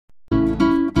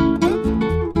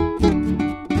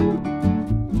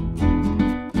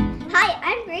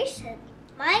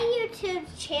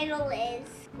channel is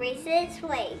Grayson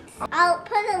Explains. I'll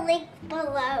put a link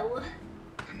below.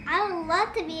 I would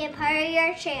love to be a part of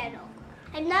your channel.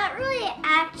 I'm not really an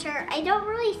actor. I don't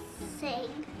really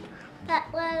sing. But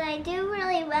what I do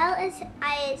really well is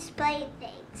I explain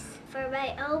things for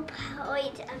my own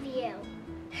point of view.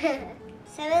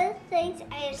 Some of the things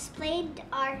I explained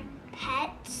are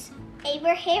pets,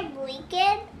 Abraham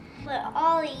Lincoln, with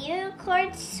all the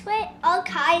unicorns with all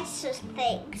kinds of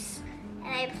things.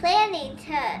 And I'm planning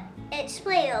to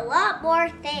explain a lot more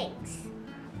things.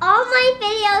 All my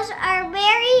videos are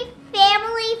very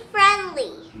family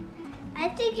friendly. I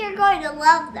think you're going to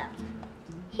love them.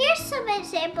 Here's some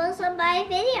examples of my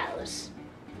videos.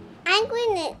 I'm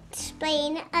going to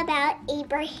explain about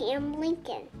Abraham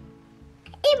Lincoln.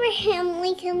 Abraham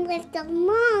Lincoln lived a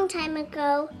long time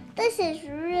ago. This is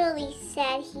really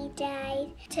sad he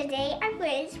died. Today I'm going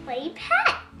to explain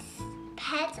pets.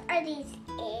 Pets are these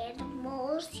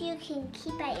animals you can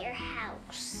keep at your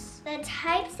house. The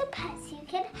types of pets you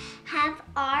can have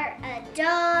are a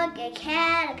dog, a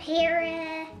cat, a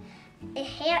parrot, a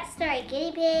hamster, a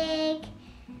guinea pig,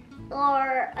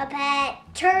 or a pet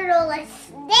turtle, a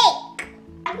snake.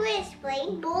 I'm going to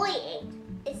explain bullying.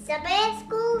 If somebody at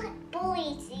school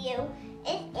bullies you,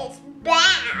 it is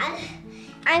bad.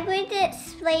 I'm going to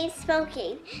explain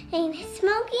smoking. And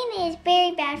smoking is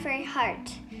very bad for your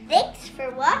heart. Thanks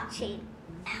for watching.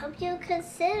 I hope you'll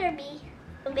consider me.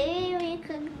 Maybe we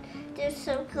could do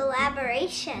some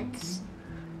collaborations.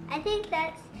 I think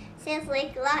that sounds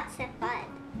like lots of fun.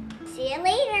 See you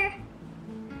later.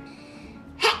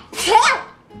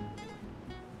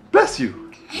 Bless you.